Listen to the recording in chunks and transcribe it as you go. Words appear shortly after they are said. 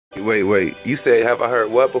Wait. You said, have I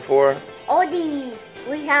heard what before? All these.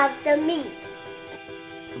 We have the meat.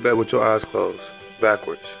 Bet with your eyes closed.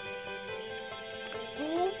 Backwards.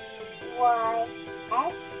 Z, Y,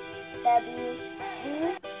 X, W, V,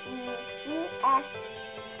 U, G, S,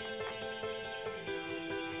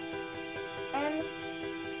 M.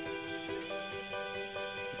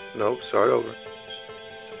 Nope, start over.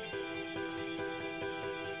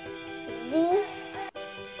 Z,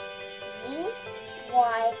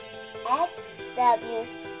 Y, X, W,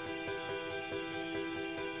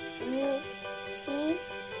 U, T,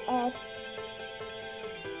 S,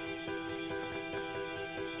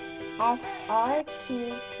 S, R,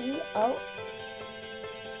 Q, P, O,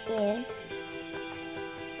 N,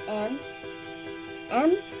 M,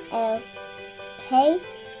 M, L, K,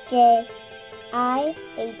 J, I,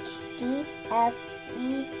 H, D, F,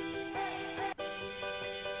 E,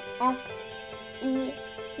 F, E,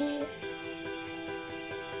 D,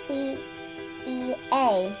 C, B,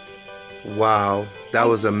 A. Wow, that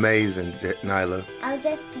was amazing, Nyla. I'm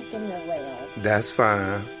just picking the wheel. That's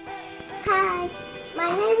fine. Hi, my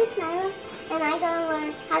name is Nyla, and I'm gonna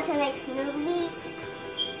learn how to make smoothies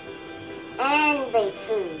and bake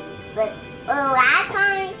food. But last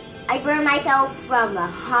time, I burned myself from a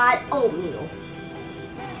hot oatmeal.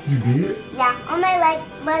 You did? Yeah, on my leg,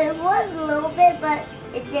 but it was a little bit, but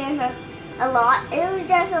it didn't hurt a lot. It was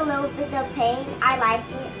just a little bit of pain. I like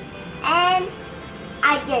it. And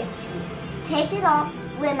I just take it off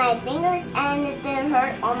with my fingers, and it didn't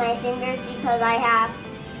hurt on my fingers because I have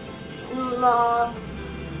small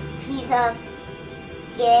piece of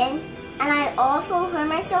skin. And I also hurt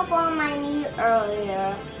myself on my knee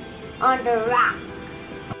earlier on the rock.